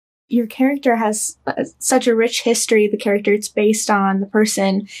your character has such a rich history. The character it's based on, the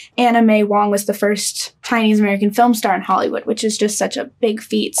person, Anna May Wong, was the first Chinese American film star in Hollywood, which is just such a big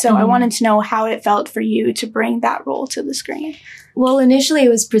feat. So I wanted to know how it felt for you to bring that role to the screen. Well, initially it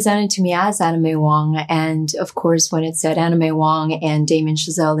was presented to me as Anna May Wong. And of course, when it said Anna May Wong and Damien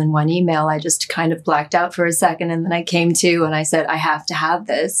Chazelle in one email, I just kind of blacked out for a second. And then I came to and I said, I have to have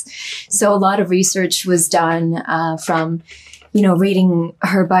this. So a lot of research was done from, reading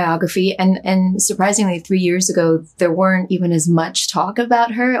her biography. And surprisingly, 3 years ago, there weren't even as much talk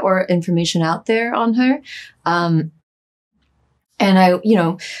about her or information out there on her. And I,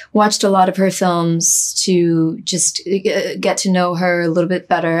 watched a lot of her films to just get to know her a little bit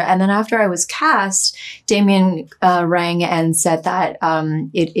better. And then after I was cast, Damien rang and said that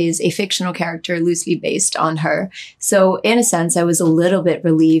it is a fictional character loosely based on her. So in a sense, I was a little bit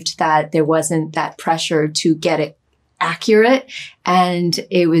relieved that there wasn't that pressure to get it accurate. And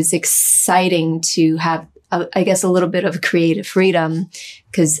it was exciting to have, I guess, a little bit of creative freedom.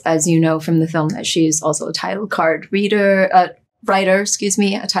 Because as you know from the film, that she is also a title card writer, a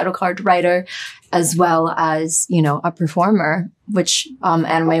title card writer, as well as, a performer, which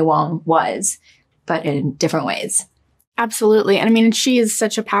Anna May Wong was, but in different ways. Absolutely. And I mean, she is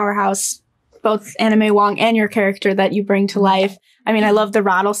such a powerhouse, both Anna May Wong and your character that you bring to life. I mean, I love the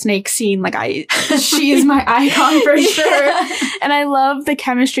rattlesnake scene. She is my icon for sure. And I love the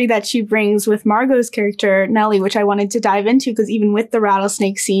chemistry that she brings with Margot's character, Nellie, which I wanted to dive into because even with the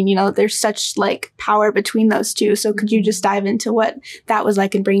rattlesnake scene, there's such power between those two. So could you just dive into what that was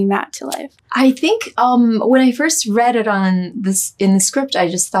like and bringing that to life? I think when I first read it in the script, I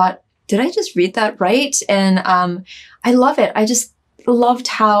just thought, did I just read that right? And I love it. I just loved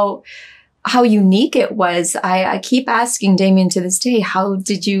how unique it was. I keep asking Damien to this day, how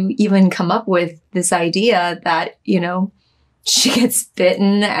did you even come up with this idea that, she gets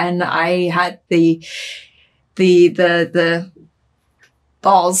bitten and I had the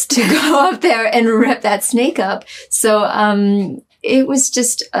balls to go up there and rip that snake up. So, it was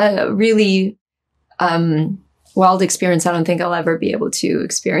just a really, wild experience. I don't think I'll ever be able to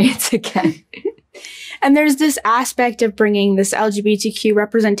experience again. And there's this aspect of bringing this LGBTQ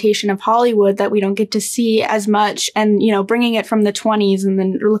representation of Hollywood that we don't get to see as much and, bringing it from the 20s and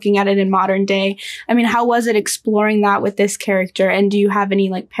then looking at it in modern day. I mean, how was it exploring that with this character? And do you have any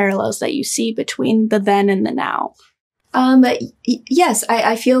parallels that you see between the then and the now? Yes,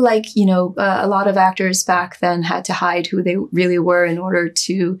 I feel like, a lot of actors back then had to hide who they really were in order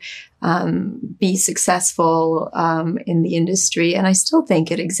to be successful in the industry. And I still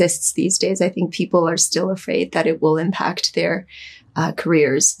think it exists these days. I think people are still afraid that it will impact their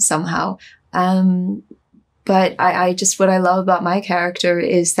careers somehow. But what I love about my character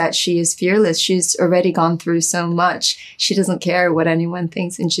is that she is fearless. She's already gone through so much. She doesn't care what anyone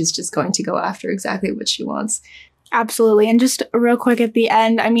thinks, and she's just going to go after exactly what she wants. Absolutely. And just real quick at the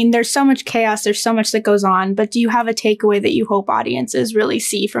end, I mean, there's so much chaos, there's so much that goes on, but do you have a takeaway that you hope audiences really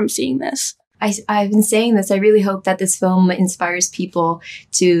see from seeing this? I've been saying this. I really hope that this film inspires people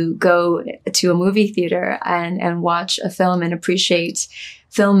to go to a movie theater and watch a film and appreciate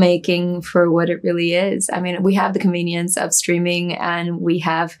filmmaking for what it really is. I mean, we have the convenience of streaming and we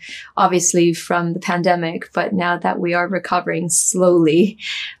have obviously from the pandemic, but now that we are recovering slowly,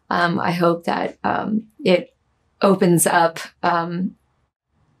 I hope that it opens up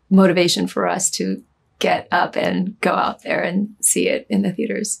motivation for us to get up and go out there and see it in the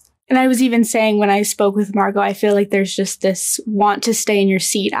theaters. And I was even saying when I spoke with Margot, I feel like there's just this want to stay in your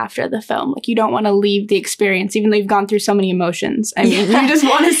seat after the film. You don't want to leave the experience, even though you've gone through so many emotions. I mean, you just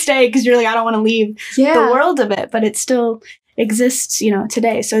want to stay because you're I don't want to leave the world of it, but it still exists,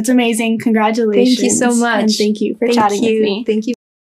 today. So it's amazing. Congratulations. Thank you so much. And thank you for chatting with me. Thank you.